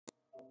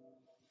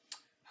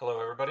Hello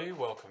everybody,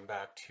 welcome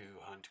back to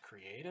Hunt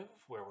Creative,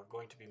 where we're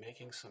going to be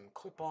making some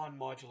clip-on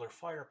modular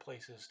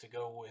fireplaces to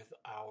go with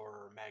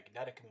our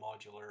magnetic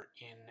modular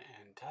inn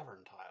and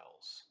tavern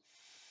tiles.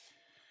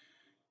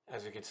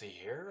 As you can see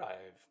here,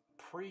 I've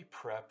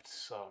pre-prepped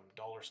some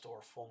dollar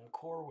store foam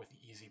core with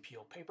easy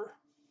peel paper.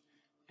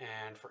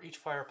 And for each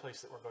fireplace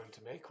that we're going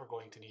to make, we're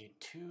going to need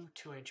two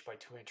 2" by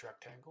 2"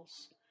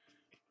 rectangles,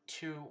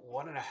 two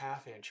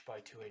 1.5" by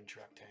 2"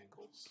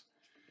 rectangles,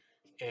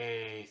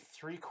 a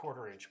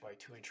 3/4" by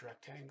 2"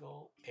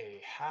 rectangle,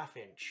 a 1/2"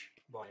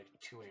 by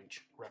 2"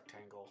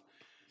 rectangle,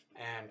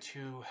 and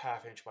two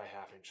 1/2" by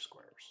 1/2"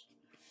 squares.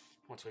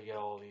 Once we get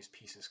all of these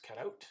pieces cut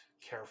out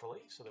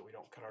carefully so that we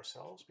don't cut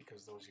ourselves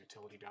because those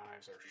utility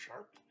knives are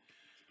sharp,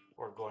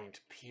 we're going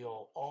to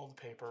peel all the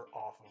paper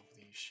off of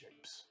these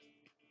shapes.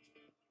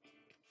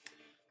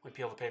 We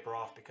peel the paper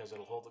off because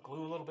it'll hold the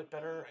glue a little bit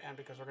better and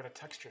because we're going to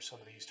texture some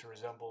of these to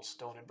resemble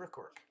stone and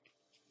brickwork.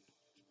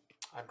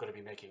 I'm going to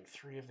be making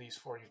 3 of these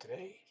for you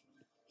today.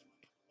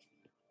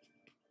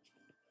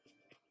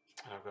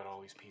 And I've got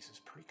all these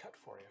pieces pre-cut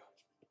for you.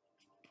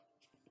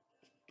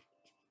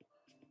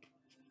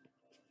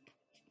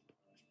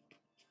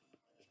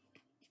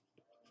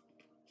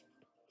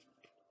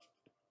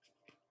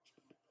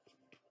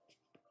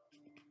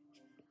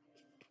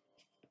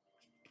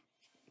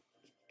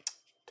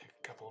 Take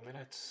a couple of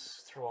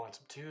minutes, throw on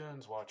some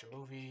tunes, watch a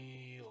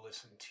movie,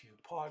 listen to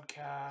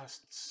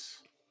podcasts,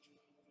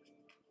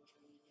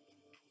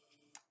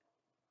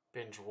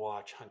 binge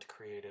watch Hunt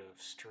Creative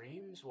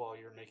streams while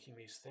you're making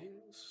these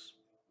things,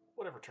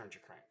 whatever turns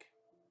your crank.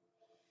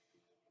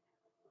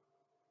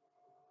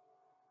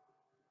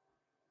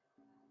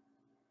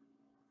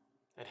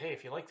 And hey,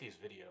 if you like these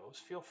videos,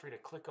 feel free to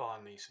click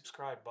on the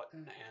subscribe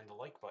button and the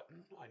like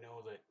button. I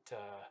know that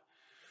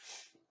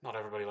not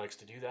everybody likes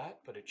to do that,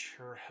 but it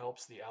sure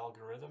helps the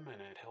algorithm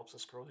and it helps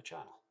us grow the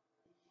channel.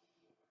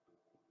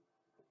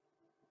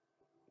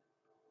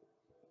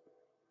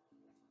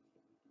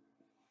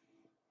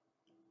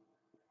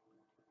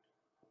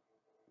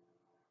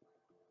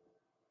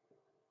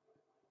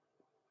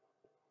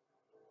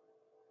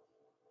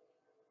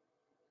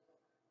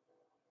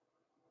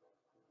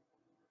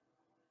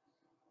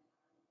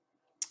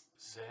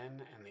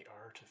 Zen and the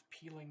art of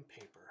peeling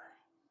paper.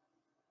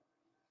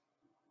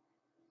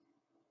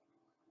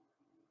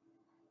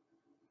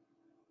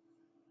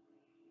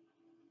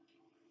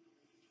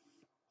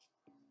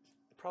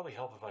 Probably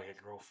help if I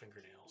could grow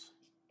fingernails.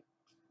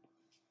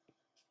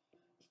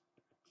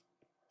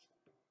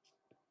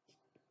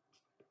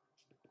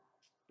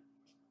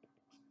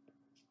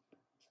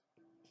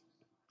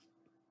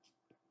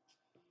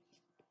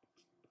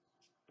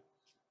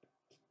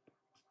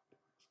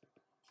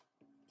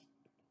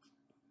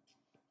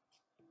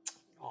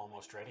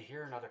 Almost ready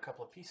here, another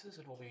couple of pieces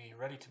and we'll be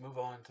ready to move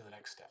on to the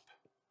next step.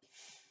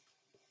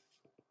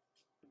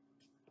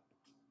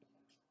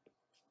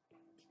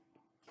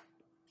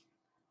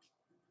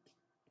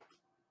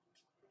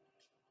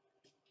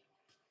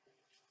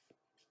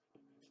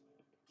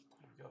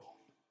 There we go.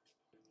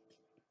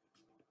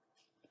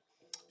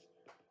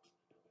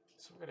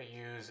 So we're going to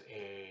use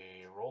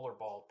a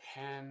rollerball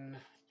pen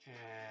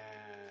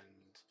and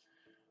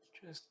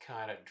just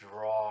kind of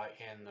draw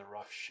in the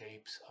rough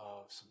shapes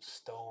of some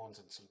stones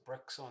and some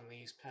bricks on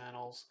these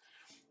panels.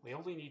 We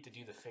only need to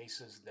do the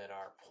faces that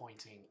are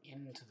pointing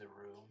into the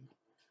room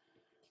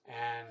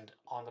and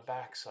on the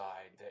back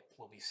side that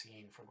will be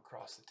seen from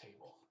across the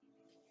table.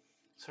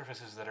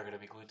 Surfaces that are going to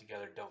be glued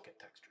together don't get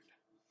textured.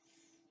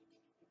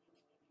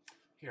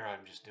 Here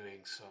I'm just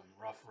doing some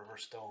rough river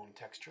stone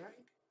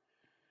texturing.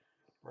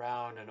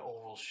 Round and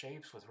oval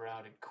shapes with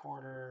rounded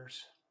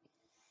corners.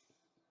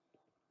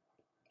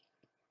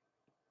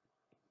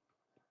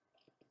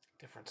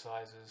 Different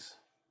sizes.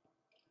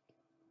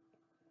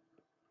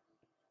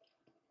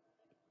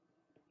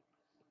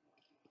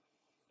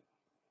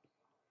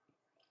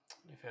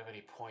 If you have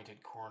any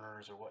pointed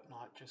corners or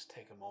whatnot, just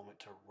take a moment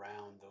to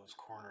round those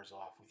corners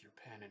off with your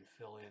pen and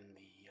fill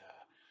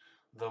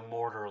in the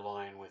mortar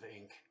line with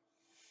ink.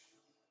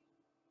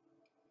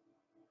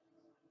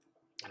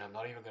 And I'm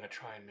not even going to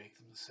try and make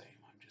them the same.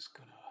 I'm just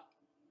going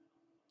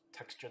to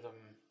texture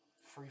them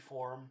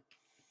freeform,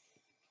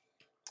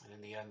 and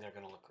in the end they're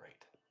going to look great.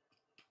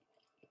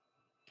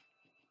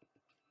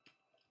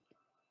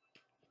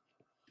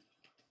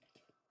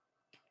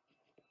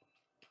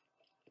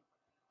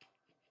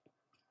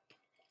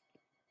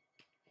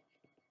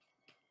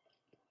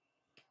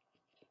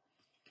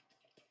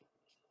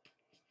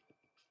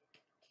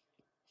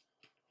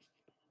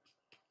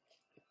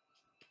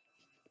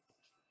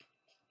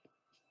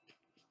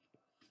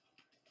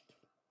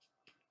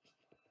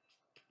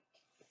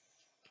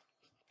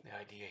 The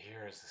idea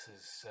here is this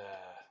is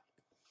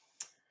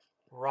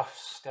rough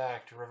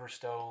stacked river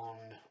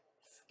stone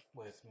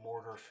with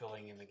mortar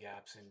filling in the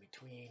gaps in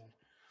between.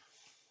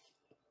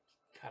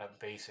 Kind of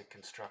basic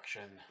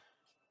construction.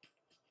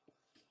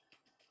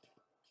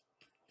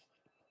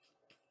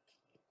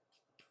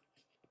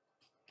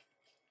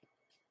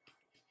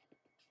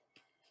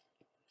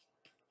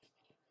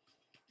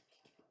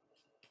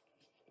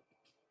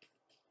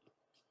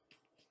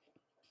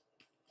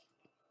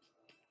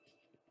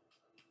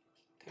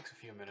 takes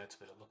a few minutes,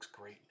 but it looks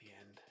great in the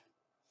end.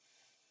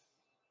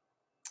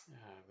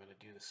 I'm going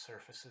to do the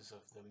surfaces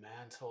of the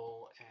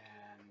mantle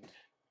and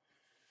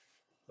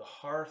the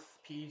hearth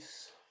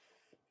piece,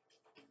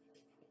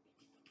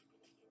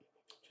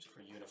 just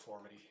for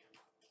uniformity.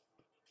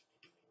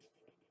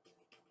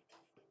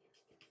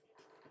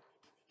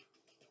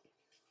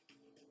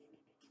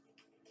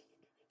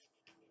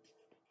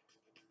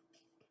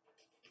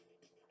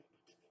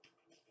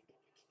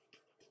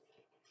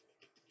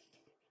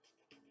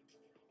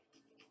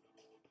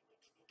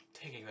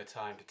 Taking the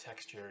time to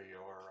texture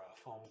your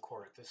foam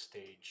core at this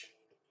stage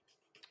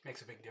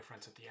makes a big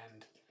difference at the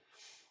end.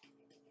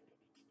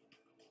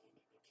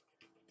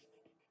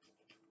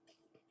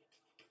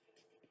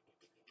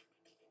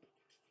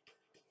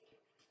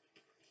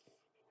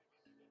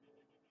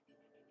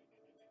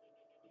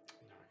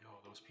 There we go,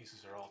 those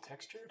pieces are all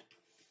textured.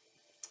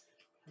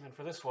 And then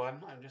for this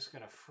one, I'm just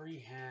going to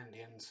freehand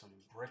in some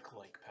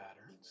brick-like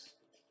patterns.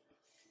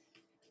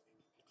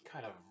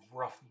 Kind of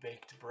rough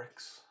baked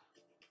bricks.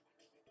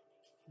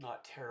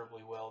 Not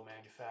terribly well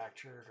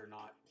manufactured or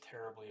not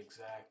terribly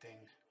exacting.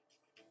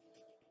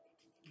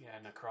 Yeah,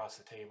 and across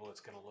the table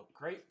it's going to look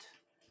great.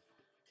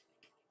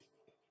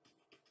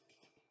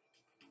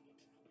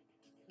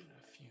 And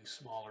a few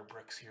smaller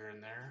bricks here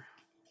and there,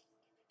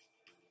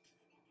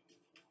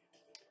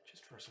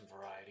 just for some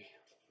variety.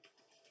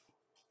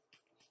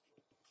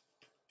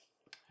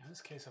 In this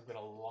case, I'm going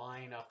to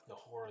line up the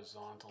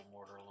horizontal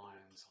mortar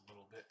lines a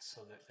little bit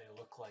so that they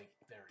look like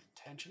they're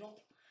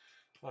intentional.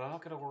 But I'm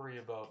not going to worry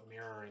about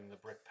mirroring the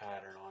brick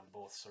pattern on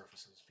both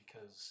surfaces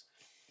because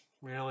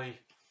really,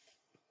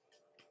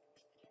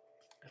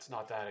 it's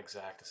not that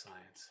exact a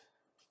science.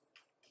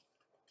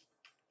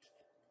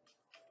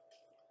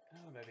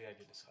 Oh, maybe I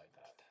did decide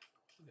that.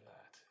 Look at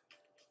that.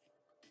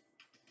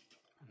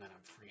 And then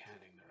I'm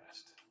freehanding the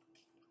rest.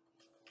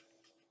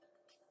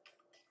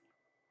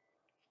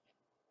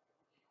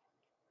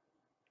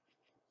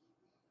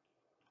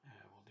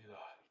 And we'll do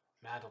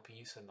the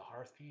mantelpiece and the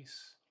hearth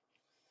piece.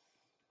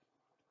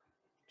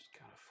 Just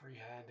kind of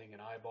freehanding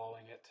and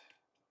eyeballing it.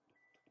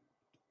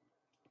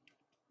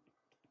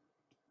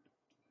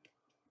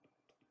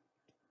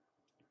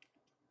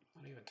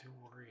 Not even too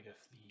worried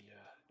if the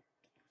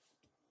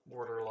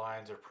border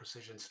lines are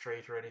precision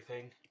straight or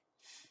anything.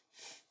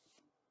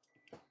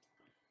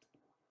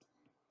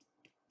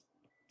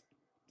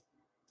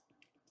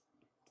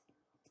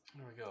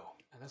 There we go.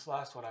 And this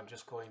last one I'm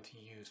just going to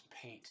use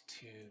paint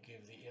to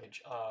give the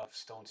image of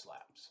stone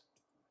slabs.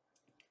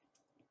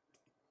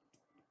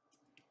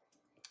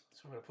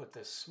 So I'm going to put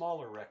this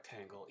smaller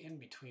rectangle in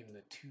between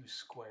the two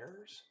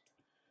squares,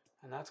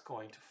 and that's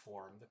going to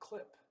form the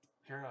clip.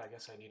 Here I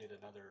guess I needed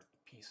another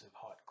piece of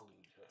hot glue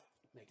to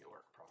make it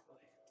work properly.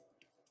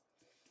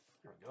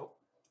 There we go.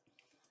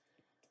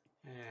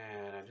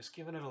 And I'm just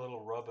giving it a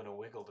little rub and a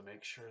wiggle to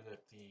make sure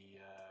that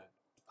the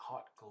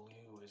hot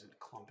glue isn't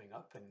clumping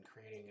up and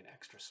creating an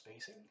extra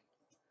spacing.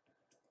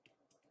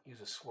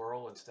 Use a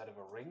swirl instead of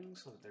a ring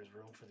so that there's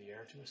room for the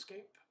air to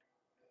escape.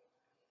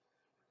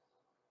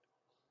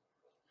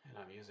 And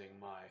I'm using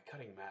my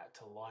cutting mat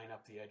to line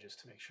up the edges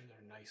to make sure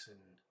they're nice and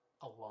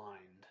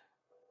aligned.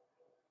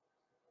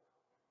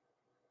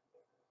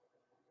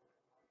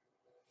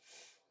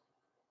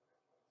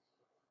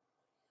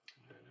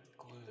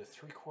 Glue the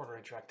 3/4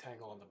 inch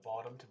rectangle on the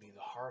bottom to be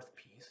the hearth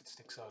piece. It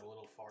sticks out a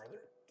little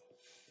farther.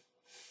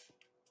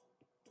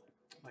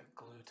 Might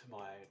glue to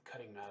my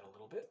cutting mat a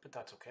little bit, but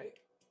that's okay.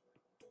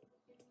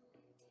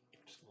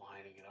 Just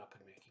lining it up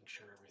and making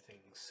sure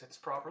everything sits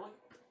properly.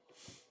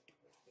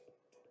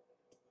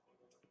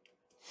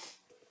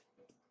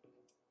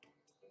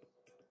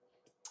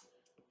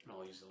 And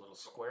I'll use the little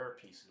square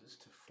pieces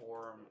to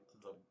form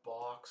the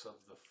box of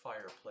the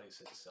fireplace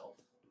itself.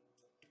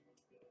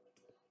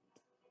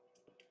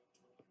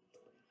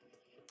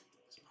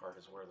 This part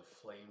is where the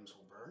flames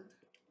will burn.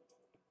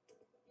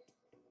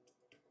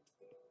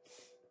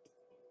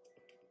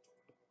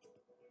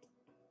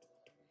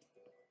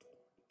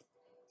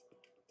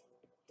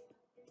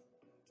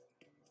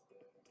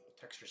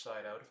 Texture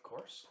side out, of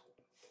course.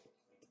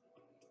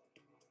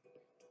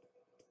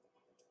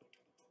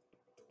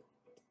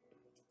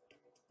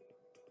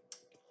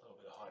 A little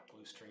bit of hot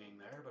glue stringing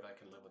there, but I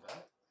can live with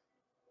that.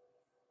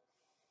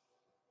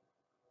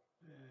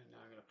 And now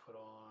I'm going to put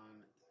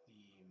on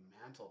the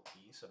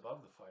mantelpiece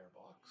above the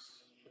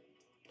firebox.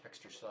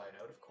 Texture side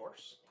out, of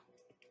course.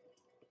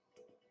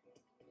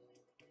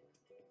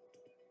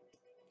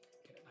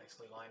 Get it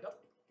nicely lined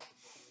up.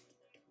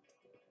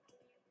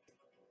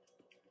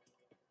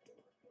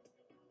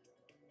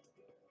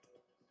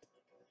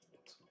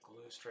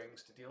 Glue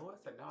strings to deal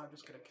with, and now I'm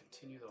just going to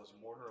continue those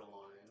mortar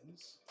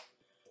lines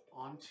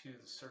onto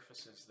the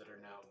surfaces that are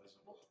now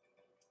visible.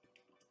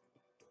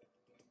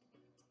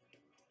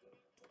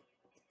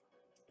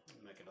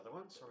 Make another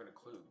one, so we're going to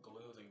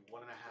glue the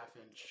 1.5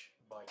 inch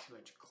by 2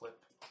 inch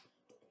clip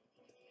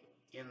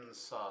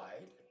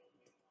inside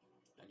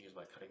and use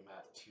my cutting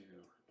mat to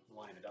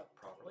line it up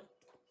properly.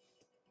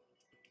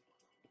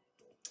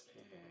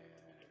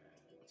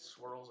 And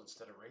swirls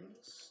instead of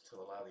rings to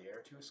allow the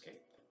air to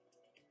escape.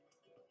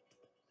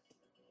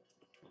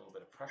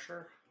 little bit of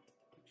pressure,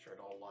 make sure it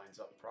all lines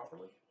up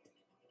properly.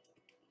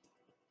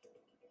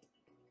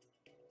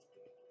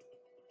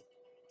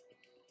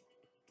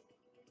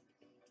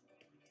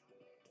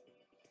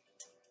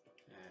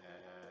 And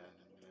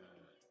I'm going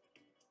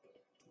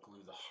to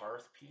glue the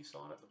hearth piece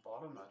on at the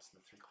bottom. That's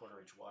the 3/4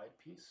 inch wide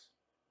piece.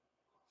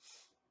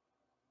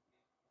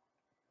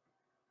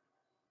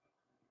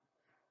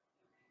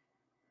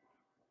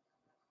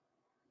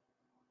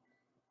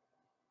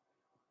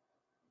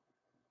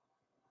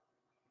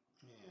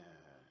 And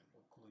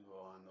we'll glue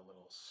on the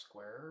little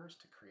squares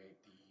to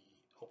create the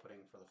opening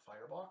for the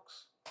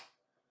firebox.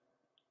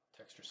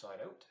 Texture side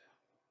out.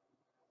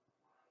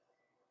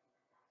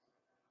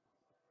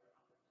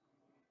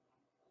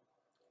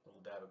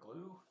 Little dab of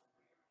glue.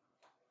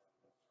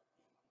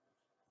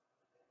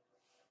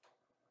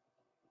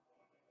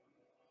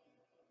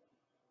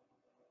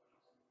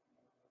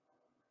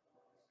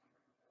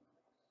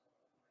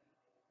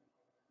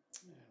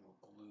 And we'll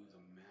glue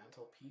the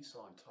mantelpiece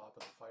on top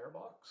of the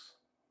firebox.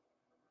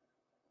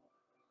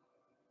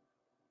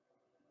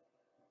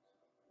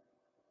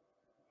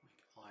 Make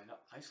it line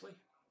up nicely.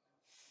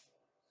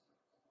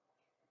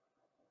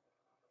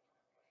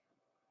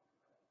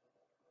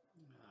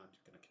 I'm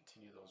just going to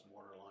continue those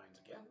mortar lines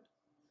again,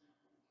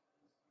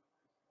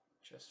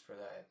 just for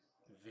that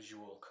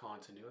visual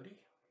continuity.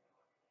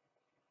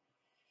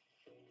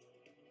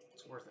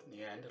 It's worth it in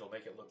the end. It'll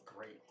make it look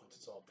great once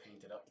it's all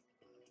painted up.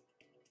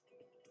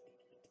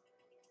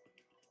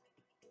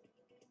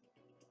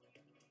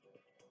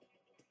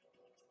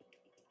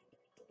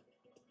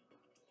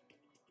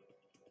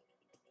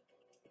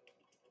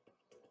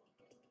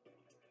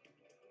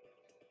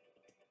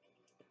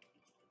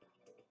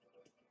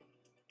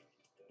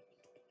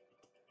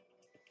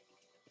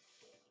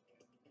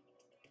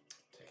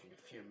 Taking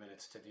a few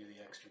minutes to do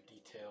the extra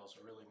details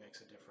really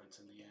makes a difference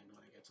in the end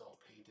when it gets all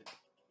painted.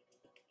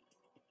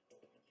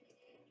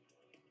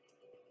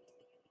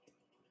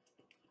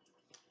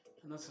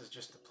 And this is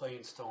just a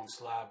plain stone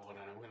slab one,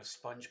 and I'm going to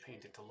sponge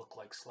paint it to look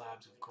like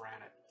slabs of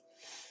granite.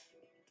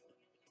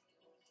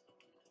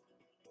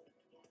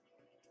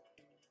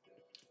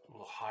 A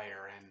little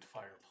higher end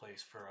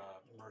fireplace for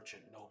a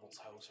merchant noble's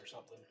house or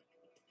something.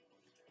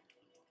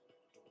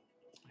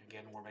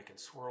 Again, we're making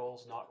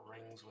swirls, not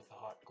rings, with the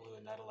hot glue,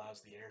 and that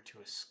allows the air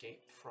to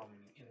escape from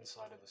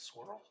inside of the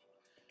swirl.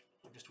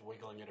 I'm just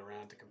wiggling it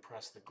around to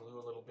compress the glue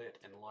a little bit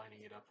and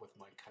lining it up with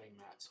my cutting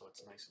mat so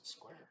it's nice and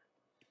square.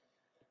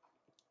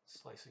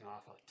 Slicing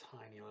off a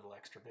tiny little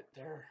extra bit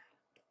there.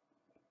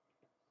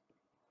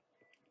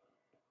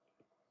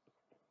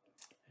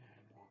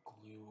 And we'll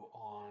glue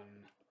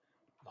on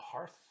the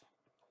hearth.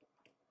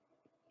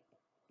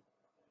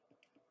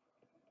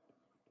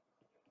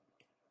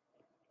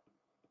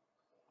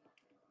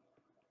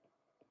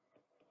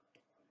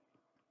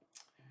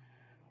 And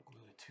we'll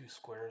glue the 2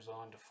 squares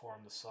on to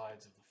form the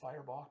sides of the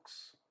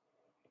firebox.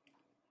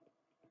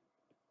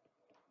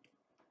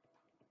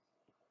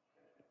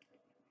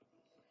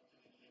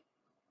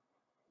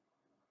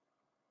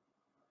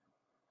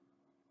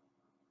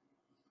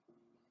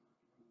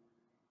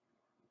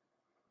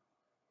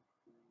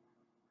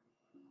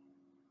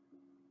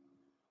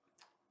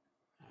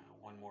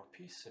 One more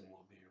piece and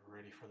we'll be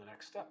ready for the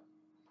next step.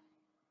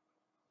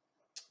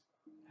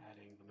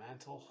 Adding the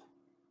mantle.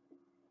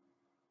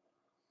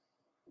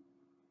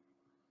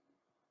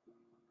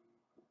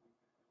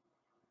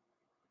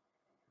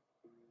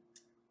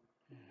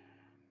 And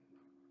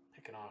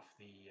picking off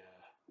the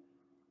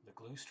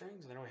glue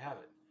strings, and there we have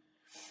it.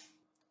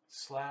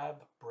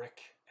 Slab,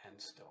 brick, and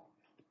stone.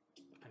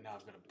 And now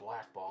I'm going to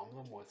black bomb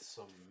them with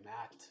some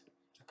matte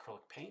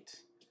acrylic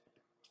paint,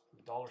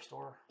 dollar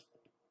store.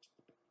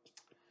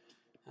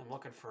 I'm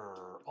looking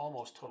for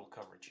almost total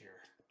coverage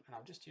here, and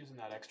I'm just using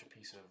that extra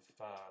piece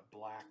of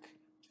black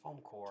foam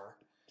core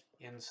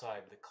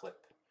inside the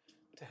clip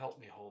to help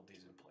me hold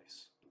these in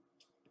place.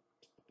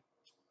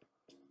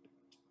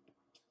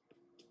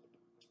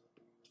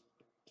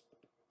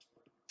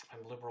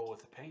 I'm liberal with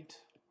the paint.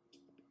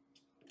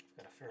 I've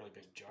got a fairly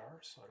big jar,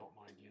 so I don't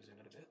mind using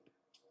it a bit.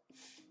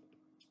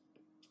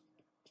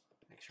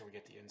 Make sure we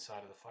get the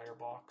inside of the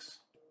firebox.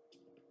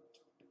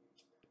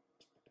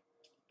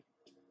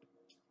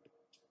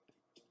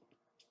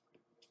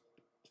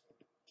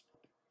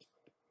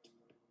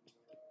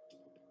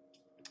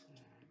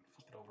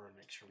 Over and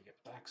make sure we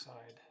get the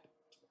backside.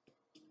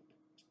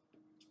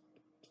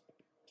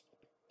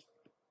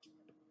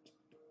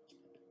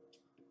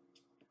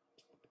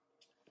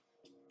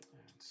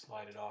 And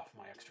slide it off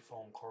my extra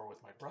foam core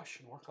with my brush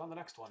and work on the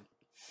next one.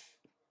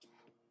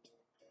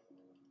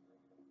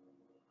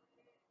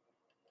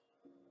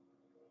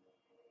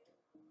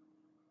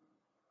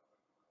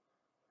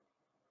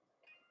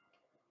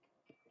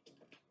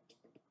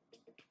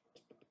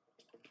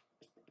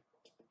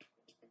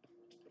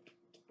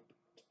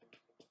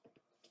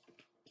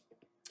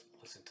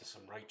 Listen to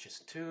some righteous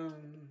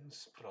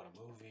tunes, put on a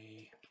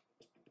movie,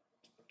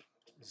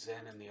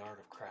 zen in the art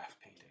of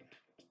craft painting.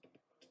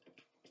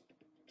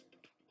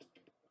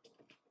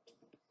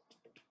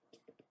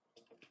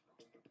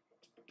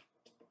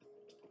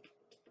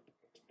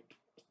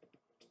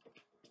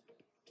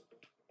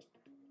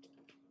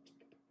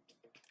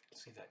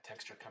 See that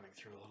texture coming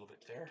through a little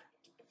bit there.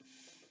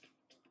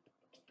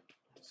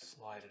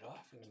 Slide it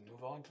off and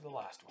move on to the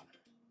last one.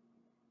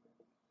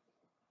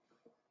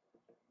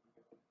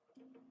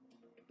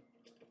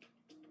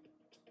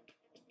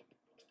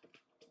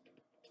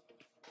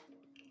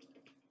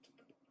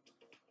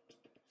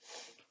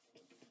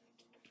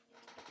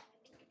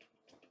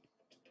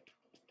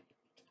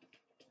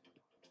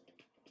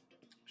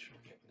 Sure,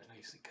 we're getting it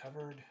nicely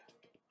covered.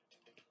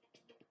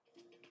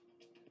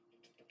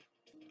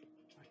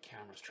 My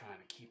camera's trying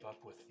to keep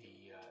up with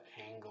the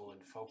angle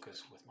and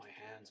focus with my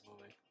hands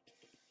moving.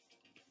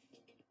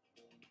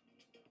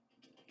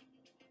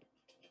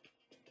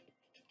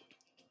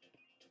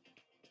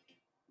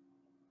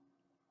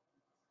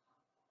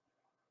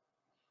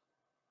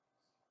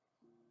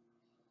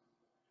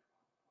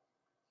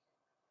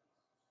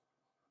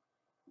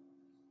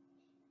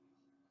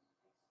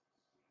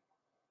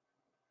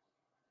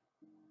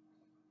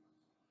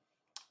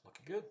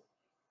 Looking good.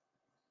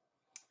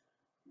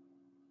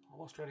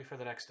 Almost ready for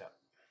the next step.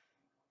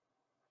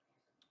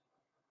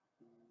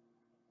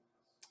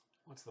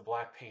 Once the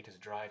black paint is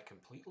dried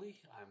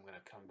completely, I'm going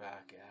to come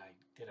back, and I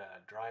did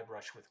a dry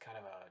brush with kind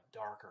of a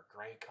darker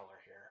gray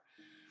color here.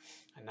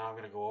 And now I'm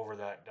going to go over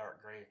that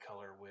dark gray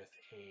color with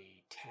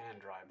a tan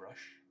dry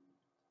brush.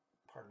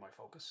 Pardon my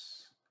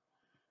focus.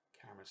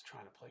 Camera's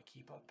trying to play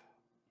keep up.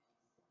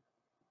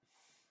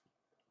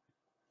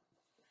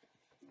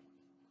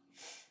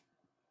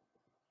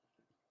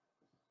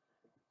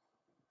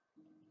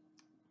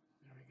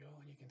 There we go,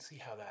 and you can see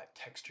how that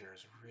texture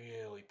is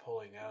really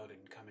pulling out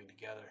and coming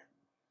together.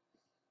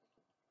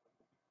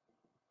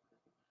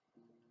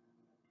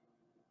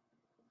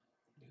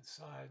 Do the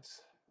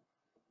sides.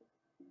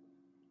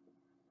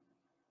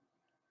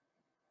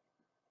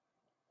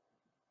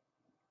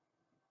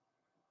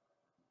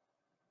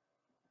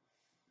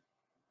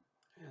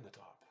 And the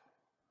top.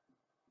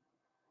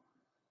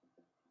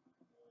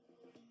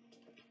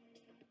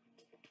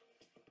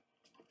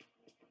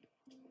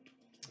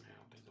 Now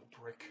I'll do the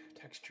brick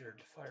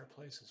textured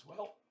fireplace as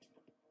well.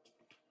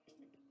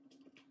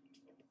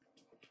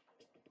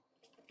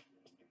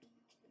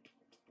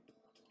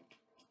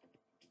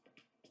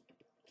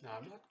 Now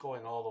I'm not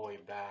going all the way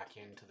back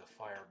into the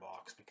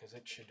firebox because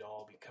it should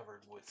all be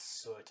covered with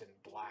soot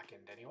and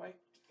blackened anyway.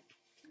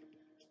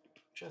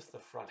 Just the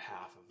front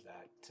half of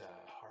that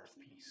hearth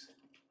piece.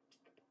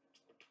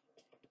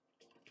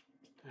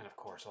 And of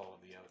course all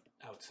of the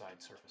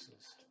outside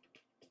surfaces.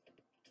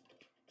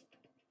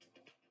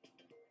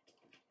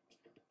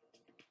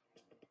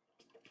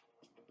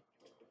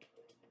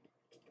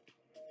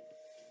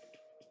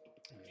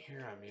 And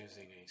here I'm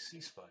using a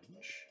sea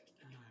sponge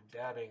and I'm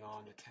dabbing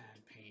on the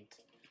tan paint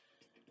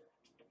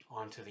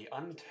onto the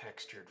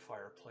untextured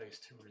fireplace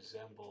to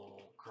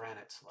resemble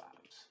granite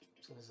slabs.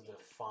 So this is the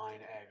fine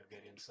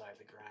aggregate inside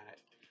the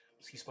granite.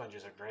 Sea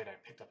sponges are great. I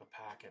picked up a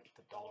pack at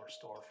the dollar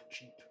store for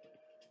cheap.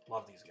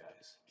 Love these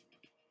guys.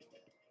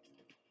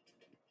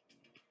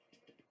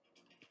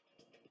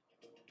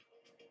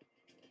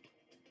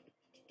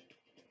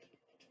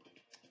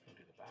 I'll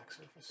do the back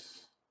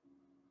surface.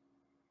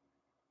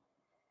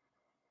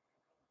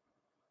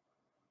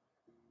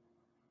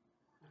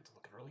 That's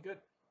looking really good.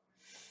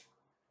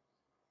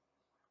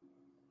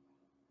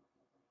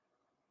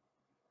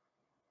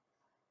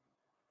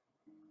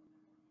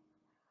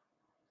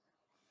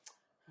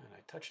 And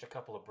I touched a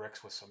couple of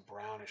bricks with some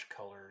brownish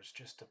colors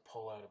just to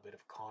pull out a bit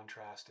of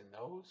contrast in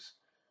those.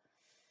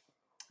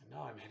 And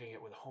now I'm hitting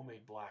it with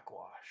homemade black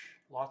wash.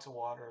 Lots of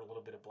water, a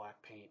little bit of black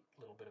paint,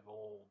 a little bit of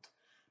old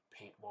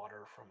paint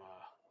water from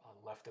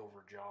a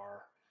leftover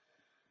jar.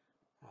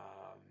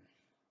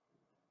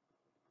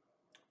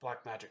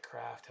 Black Magic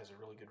Craft has a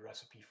really good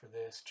recipe for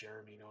this.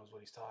 Jeremy knows what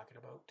he's talking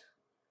about.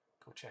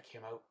 Go check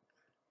him out.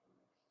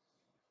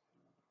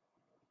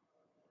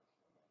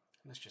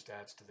 And this just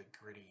adds to the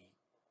gritty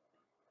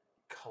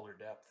color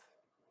depth.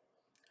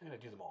 I'm going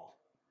to do them all.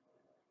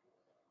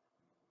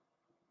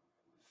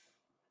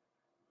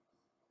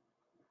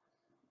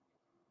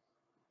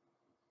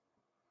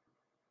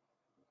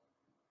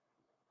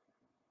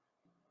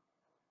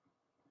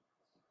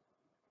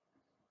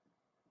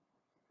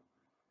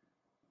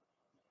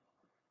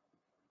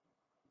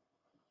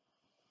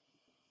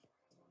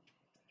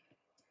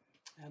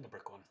 And the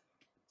brick one.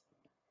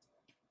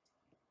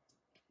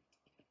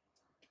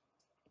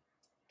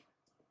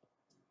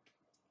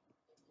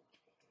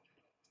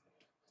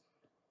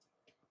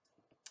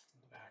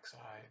 The back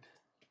side.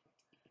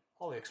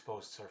 All the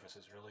exposed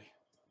surfaces, really.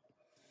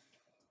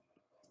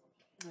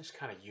 It just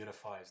kind of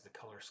unifies the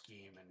color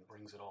scheme and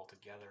brings it all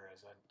together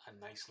as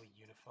a nicely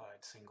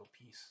unified single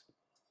piece.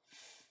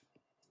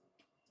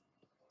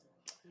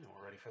 And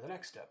we're ready for the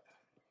next step.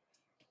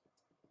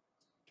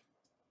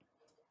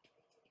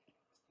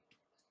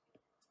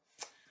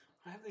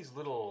 I have these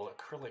little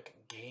acrylic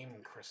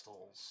game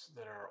crystals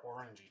that are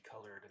orangey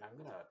colored, and I'm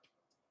going to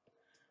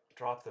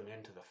drop them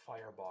into the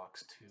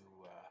firebox to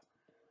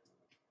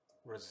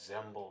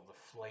resemble the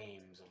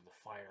flames of the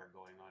fire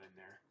going on in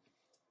there.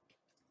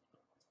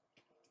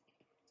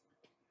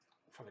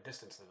 From a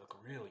distance they look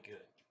really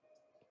good.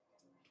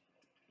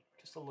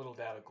 Just a little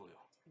dab of glue.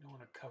 You don't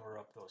want to cover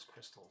up those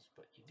crystals,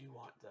 but you do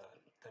want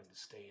them to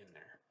stay in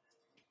there.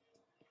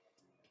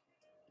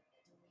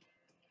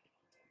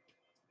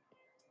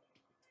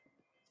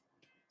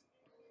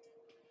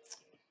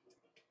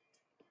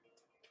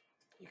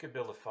 You could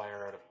build a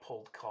fire out of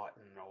pulled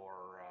cotton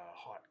or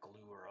hot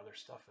glue or other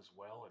stuff as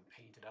well and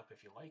paint it up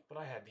if you like, but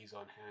I had these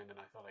on hand and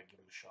I thought I'd give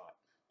them a shot.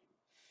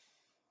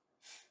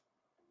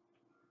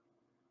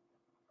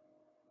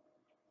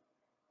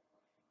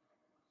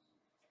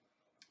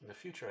 In the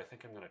future, I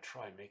think I'm going to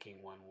try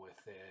making one with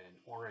an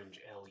orange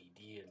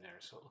LED in there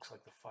so it looks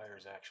like the fire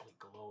is actually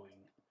glowing.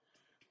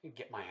 I can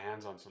get my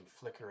hands on some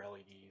flicker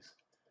LEDs.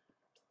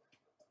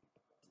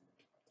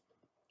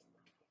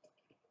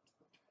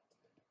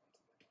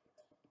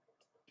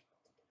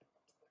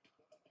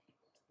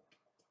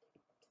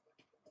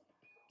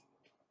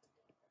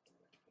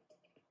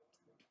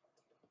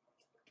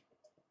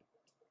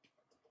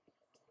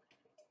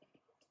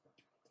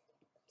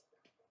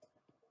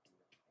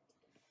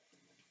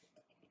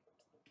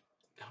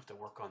 I have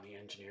to work on the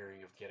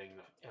engineering of getting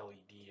the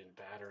LED and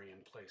battery in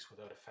place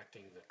without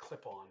affecting the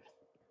clip-on.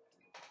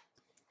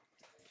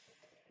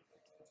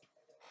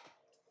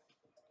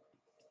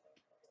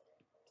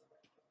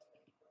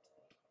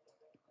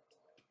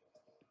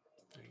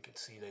 You can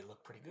see they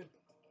look pretty good.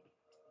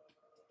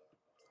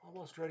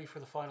 Almost ready for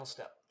the final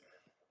step.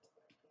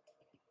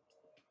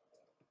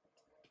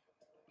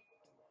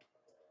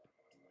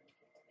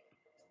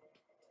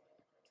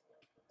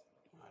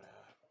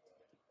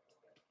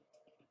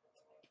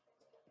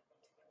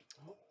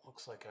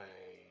 Looks like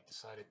I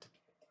decided to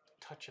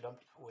touch it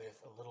up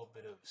with a little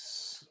bit of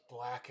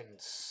blackened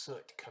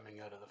soot coming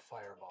out of the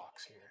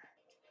firebox here.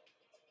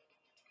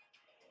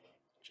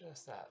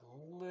 Just that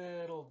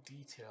little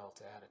detail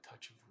to add a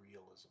touch of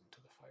realism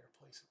to the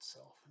fireplace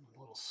itself, and a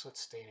little soot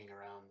staining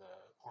around the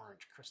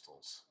orange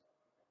crystals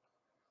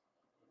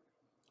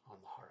on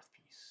the hearth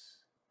piece.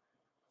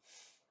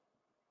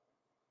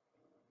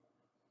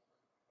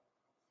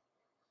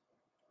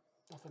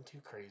 Nothing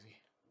too crazy.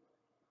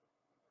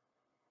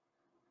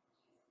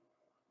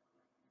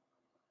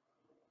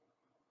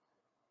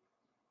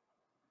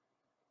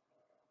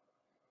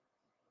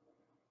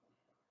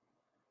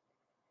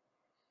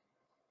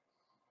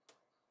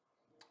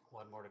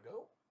 One more to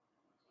go.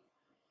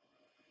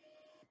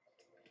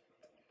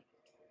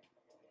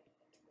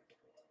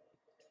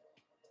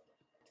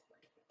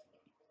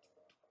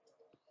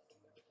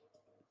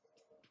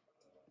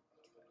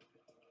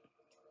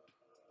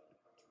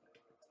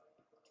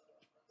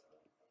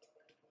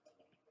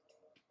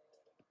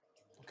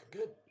 Looking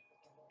good.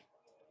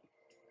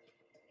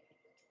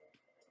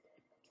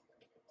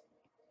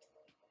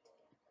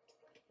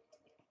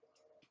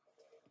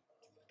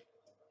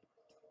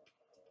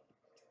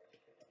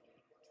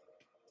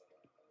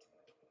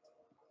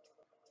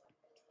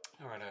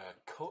 I'm going to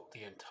coat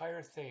the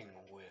entire thing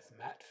with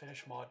matte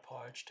finish Mod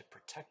Podge to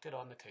protect it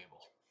on the table.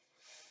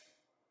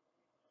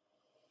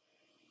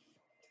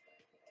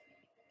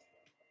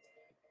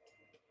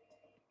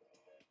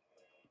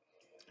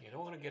 You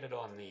don't want to get it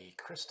on the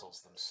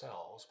crystals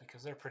themselves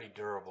because they're pretty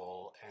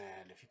durable,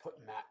 and if you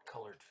put matte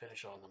colored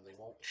finish on them, they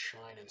won't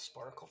shine and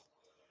sparkle.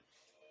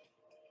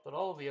 But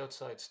all of the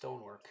outside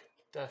stonework,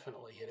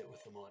 definitely hit it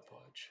with the Mod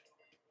Podge.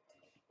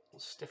 It'll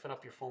stiffen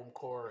up your foam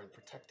core and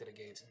protect it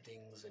against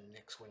dings and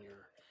nicks when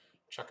you're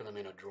chucking them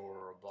in a drawer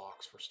or a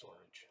box for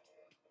storage.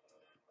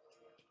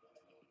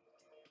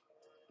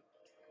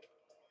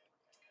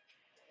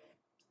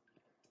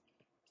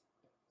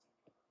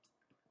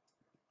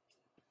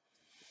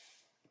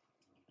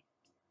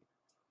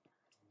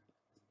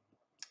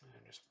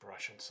 And just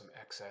brushing some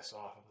excess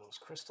off of those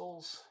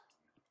crystals.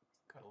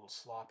 Got a little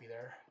sloppy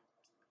there.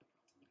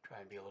 Try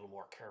and be a little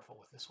more careful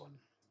with this one.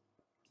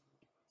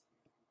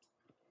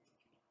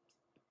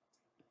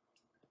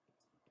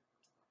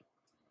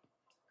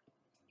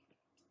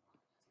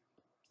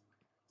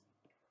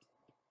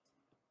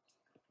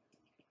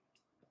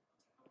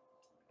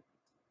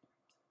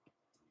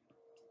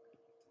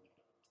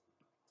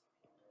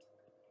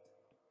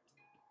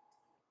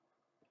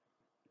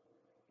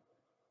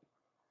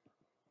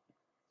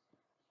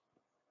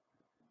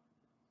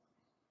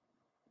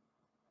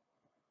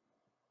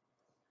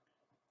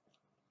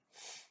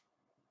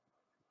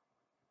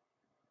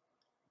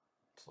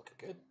 It's looking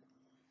good.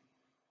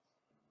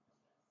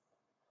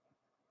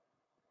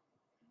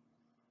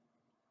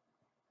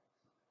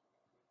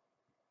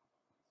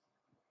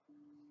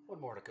 One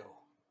more to go.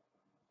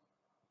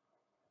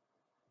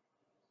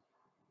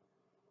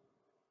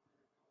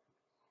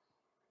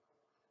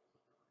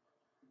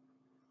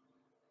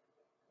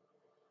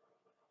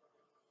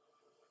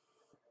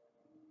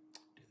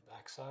 Do the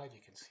back side.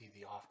 You can see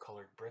the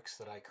off-colored bricks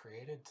that I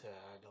created to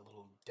add a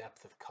little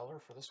depth of color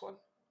for this one.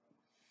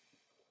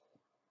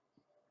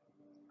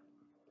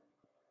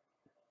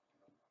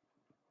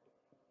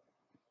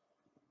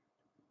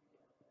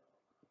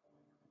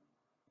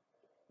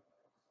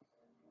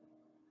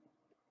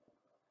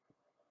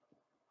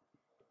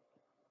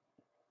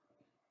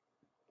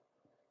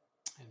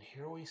 And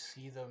here we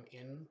see them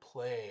in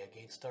play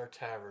against our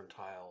tavern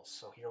tiles.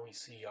 So here we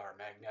see our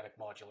magnetic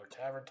modular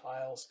tavern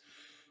tiles,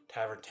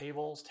 tavern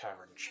tables,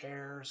 tavern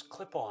chairs,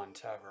 clip-on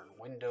tavern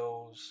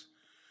windows,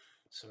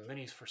 some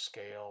minis for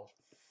scale,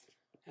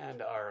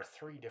 and our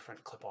 3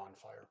 different clip-on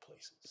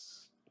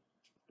fireplaces.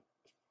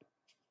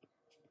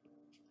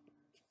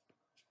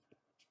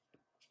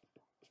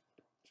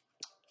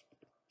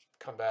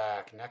 Come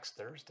back next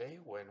Thursday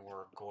when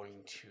we're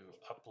going to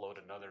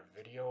upload another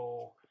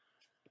video,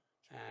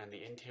 and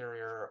the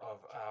interior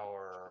of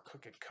our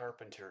Cookit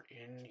Carpenter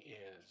Inn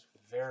is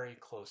very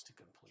close to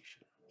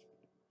completion.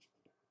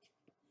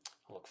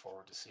 I look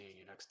forward to seeing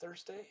you next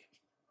Thursday.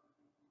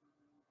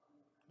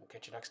 We'll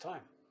catch you next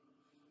time.